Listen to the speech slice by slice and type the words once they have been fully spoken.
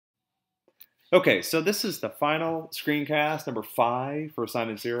Okay, so this is the final screencast, number 5 for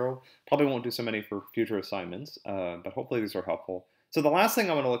assignment 0. Probably won't do so many for future assignments, but hopefully these are helpful. So the last thing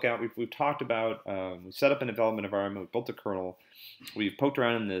I want to look at, we've talked about, we've set up a development environment, we've built a kernel, we've poked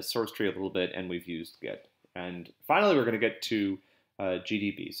around in the source tree a little bit, and we've used Git. And finally, we're going to get to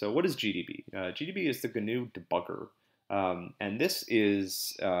GDB. So what is GDB? GDB is the GNU debugger. And this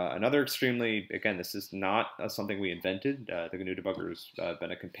is another extremely, again, this is not something we invented. The GNU debugger has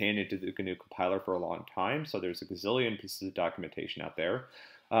been a companion to the GNU compiler for a long time, so there's a gazillion pieces of documentation out there.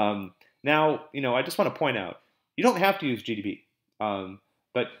 Now, I just want to point out, you don't have to use GDB,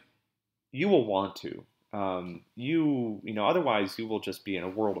 but you will want to. Otherwise you will just be in a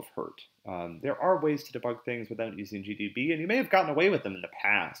world of hurt. There are ways to debug things without using GDB, and you may have gotten away with them in the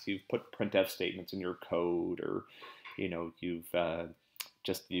past. You've put printf statements in your code, or you've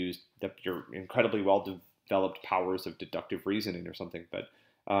just used your incredibly well-developed powers of deductive reasoning or something. But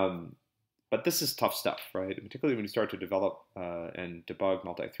this is tough stuff, right? Particularly when you start to develop and debug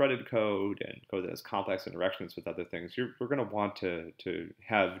multi-threaded code and code that has complex interactions with other things. You're going to want to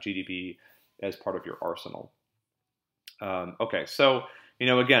have GDB as part of your arsenal. Okay, so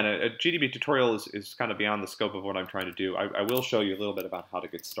again, a GDB tutorial is kind of beyond the scope of what I'm trying to do. I will show you a little bit about how to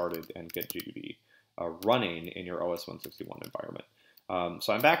get started and get GDB running in your OS/161 environment.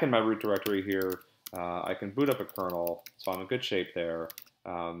 So I'm back in my root directory here. I can boot up a kernel, so I'm in good shape there.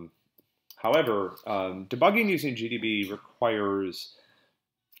 However, debugging using GDB requires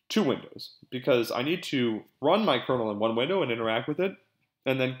 2 windows, because I need to run my kernel in one window and interact with it,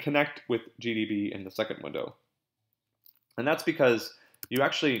 and then connect with GDB in the second window. And that's because you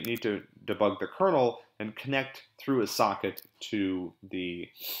actually need to debug the kernel and connect through a socket to the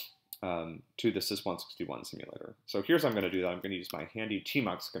sys161 simulator. So here's how I'm going to do that. I'm going to use my handy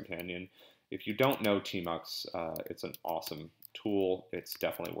tmux companion. If you don't know tmux, it's an awesome tool. It's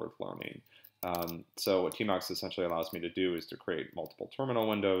definitely worth learning. So what tmux essentially allows me to do is to create multiple terminal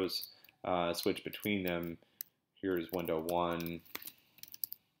windows, switch between them. Here's window 1,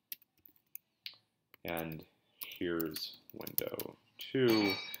 and here's window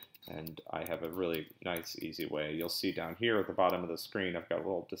 2. And I have a really nice, easy way. You'll see down here at the bottom of the screen, I've got a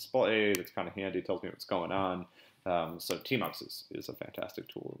little display that's kind of handy, tells me what's going on. So tmux is a fantastic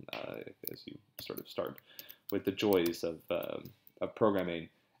tool as you sort of start with the joys of programming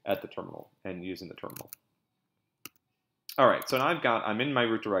at the terminal and using the terminal. All right, so now I'm in my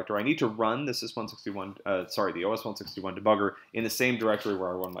root directory. I need to run the sys161, the OS/161 debugger in the same directory where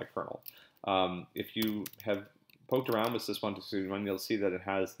I run my kernel. If you have poked around with sys161, you'll see that it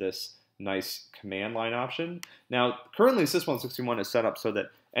has this nice command line option. Now, currently sys161 is set up so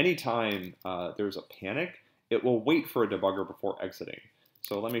that anytime there's a panic, it will wait for a debugger before exiting.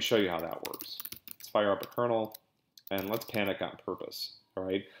 So let me show you how that works. Let's fire up a kernel, and let's panic on purpose. All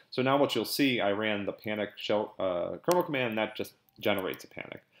right. So now what you'll see, I ran the panic shell kernel command, and that just generates a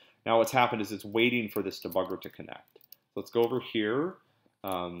panic. Now what's happened is it's waiting for this debugger to connect. So let's go over here.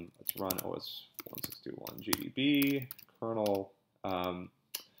 Let's run OS/161 GDB kernel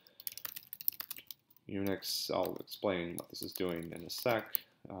Unix. I'll explain what this is doing in a sec.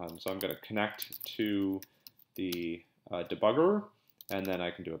 So I'm going to connect to the debugger, and then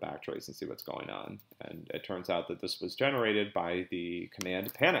I can do a backtrace and see what's going on. And it turns out that this was generated by the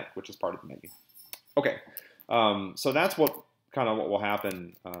command panic, which is part of the menu. Okay, so that's what will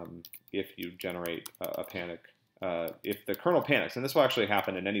happen if you generate a panic. If the kernel panics, and this will actually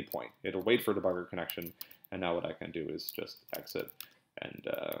happen at any point. It'll wait for debugger connection, and now what I can do is just exit and,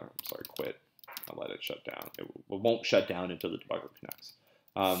 quit. I'll let it shut down. It won't shut down until the debugger connects.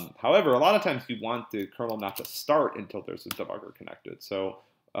 However, a lot of times you want the kernel not to start until there's a debugger connected. So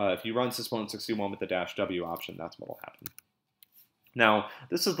if you run sys161 with the -w option, that's what will happen. Now,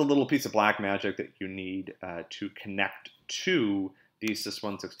 this is the little piece of black magic that you need to connect to the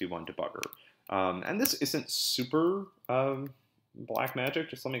sys161 debugger. And this isn't super black magic.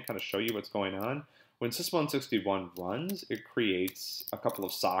 Just let me kind of show you what's going on. When sys161 runs, it creates a couple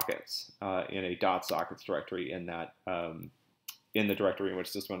of sockets in a .sockets directory in that in the directory in which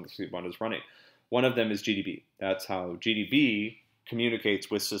sys161 is running. One of them is GDB. That's how GDB communicates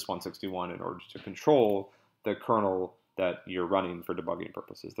with sys161 in order to control the kernel that you're running for debugging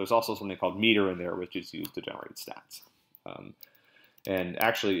purposes. There's also something called meter in there, which is used to generate stats. And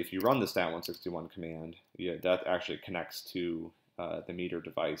actually, if you run the stat161 command, that actually connects to the meter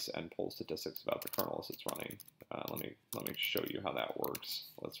device and pulls statistics about the kernel as it's running. Let me show you how that works.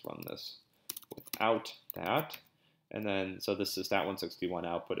 Let's run this without that. And then, so this is stat161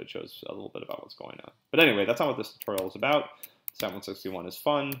 output. It shows a little bit about what's going on. But anyway, that's not what this tutorial is about. Stat161 is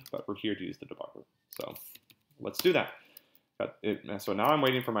fun, but we're here to use the debugger. So let's do that. So now I'm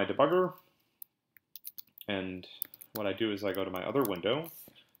waiting for my debugger. And what I do is I go to my other window.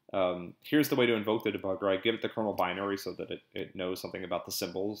 Here's the way to invoke the debugger. I give it the kernel binary so that it knows something about the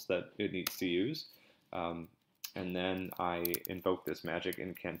symbols that it needs to use. And then I invoke this magic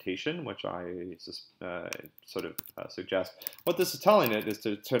incantation, which I suggest. What this is telling it is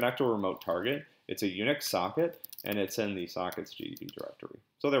to connect to a remote target. It's a Unix socket, and it's in the sockets GDB directory.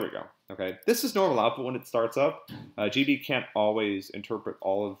 So there we go. Okay, this is normal output when it starts up. GDB can't always interpret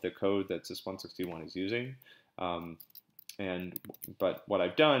all of the code that sys161 is using. But what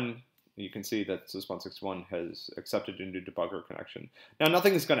I've done, you can see that sys161 has accepted a new debugger connection. Now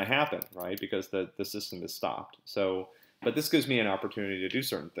nothing is going to happen, right? Because the system is stopped. So, but this gives me an opportunity to do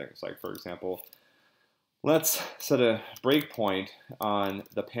certain things. Like for example, let's set a breakpoint on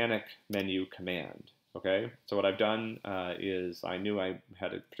the panic menu command. Okay, so what I've done is I knew I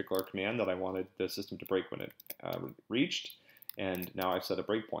had a particular command that I wanted the system to break when it reached, and now I've set a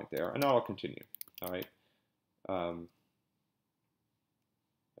breakpoint there, and now I'll continue. All right. I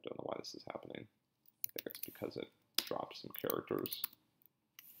don't know why this is happening. I think it's because it dropped some characters.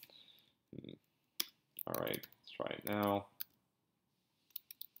 All right, let's try it now.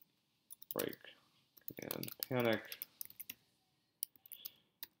 Break, command, panic,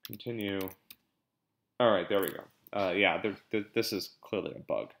 continue. All right, there we go. Yeah, this is clearly a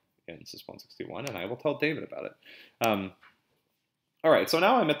bug in sys161, and I will tell David about it. All right, so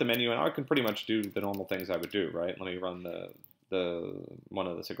now I'm at the menu, and I can pretty much do the normal things I would do, right? Let me run one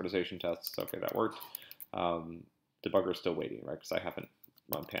of the synchronization tests. Okay, that worked. Debugger's still waiting, right? Because I haven't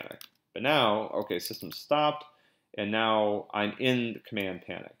run panic. But now, okay, system stopped, and now I'm in command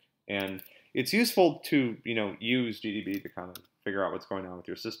panic. And it's useful to use GDB to kind of figure out what's going on with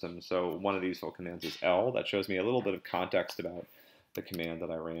your system. So one of these useful commands is L. That shows me a little bit of context about the command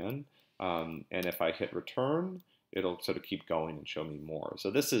that I ran. And if I hit return, it'll sort of keep going and show me more. So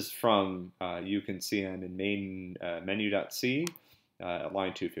this is from, you can see I'm in main menu.c at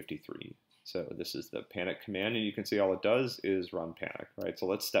line 253. So this is the panic command, and you can see all it does is run panic, right? So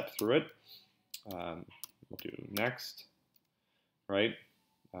let's step through it. We'll do next, right?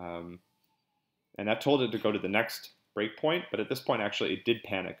 And that told it to go to the next breakpoint, but at this point, actually, it did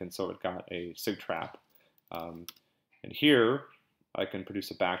panic, and so it got a sig trap. And here, I can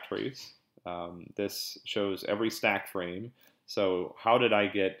produce a backtrace. This shows every stack frame. So how did I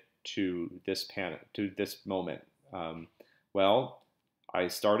get to this panic, to this moment? Well, I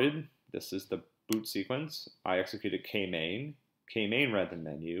started, this is the boot sequence. I executed kmain. Kmain read the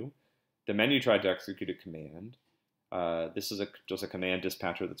menu. The menu tried to execute a command. This is just a command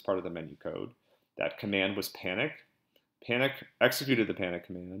dispatcher that's part of the menu code. That command was panic. Panic executed the panic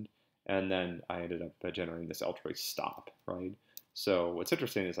command, and then I ended up generating this ltrace stop, right? So what's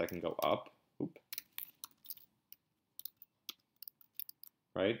interesting is I can go up,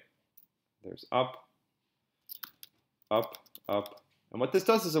 right? There's up, up, up. And what this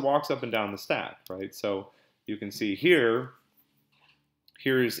does is it walks up and down the stack, right? So you can see here's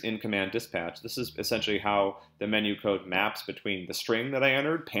in command dispatch. This is essentially how the menu code maps between the string that I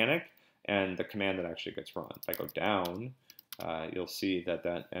entered, panic, and the command that actually gets run. If I go down, you'll see that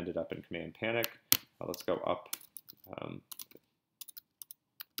that ended up in command panic. Let's go up.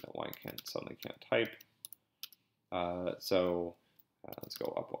 No, I suddenly can't type. Let's go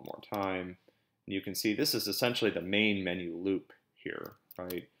up one more time. And you can see this is essentially the main menu loop here,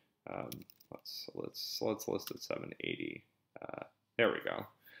 right? Let's list it 780. There we go.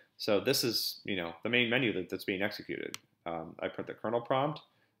 So this is the main menu that's being executed. I print the kernel prompt,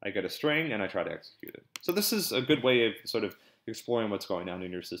 I get a string, and I try to execute it. So this is a good way of sort of exploring what's going on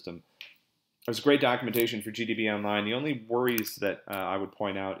in your system. There's great documentation for GDB online. The only worries that I would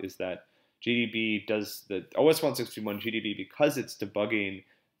point out is that GDB does the OS161 GDB, because it's debugging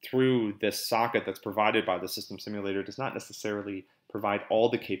through this socket that's provided by the system simulator, does not necessarily provide all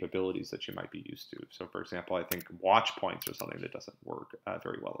the capabilities that you might be used to. So for example, I think watch points are something that doesn't work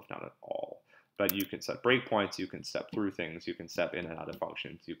very well, if not at all. But you can set breakpoints, you can step through things, you can step in and out of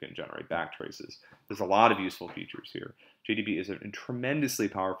functions, you can generate backtraces. There's a lot of useful features here. GDB is a tremendously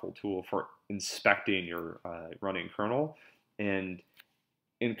powerful tool for inspecting your running kernel. And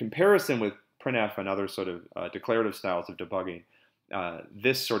in comparison with printf and other sort of declarative styles of debugging,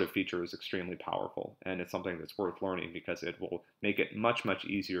 this sort of feature is extremely powerful, and it's something that's worth learning because it will make it much, much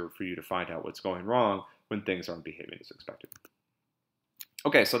easier for you to find out what's going wrong when things aren't behaving as expected.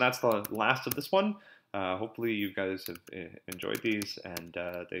 Okay, so that's the last of this one. Hopefully you guys have enjoyed these, and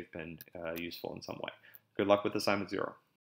they've been useful in some way. Good luck with assignment 0.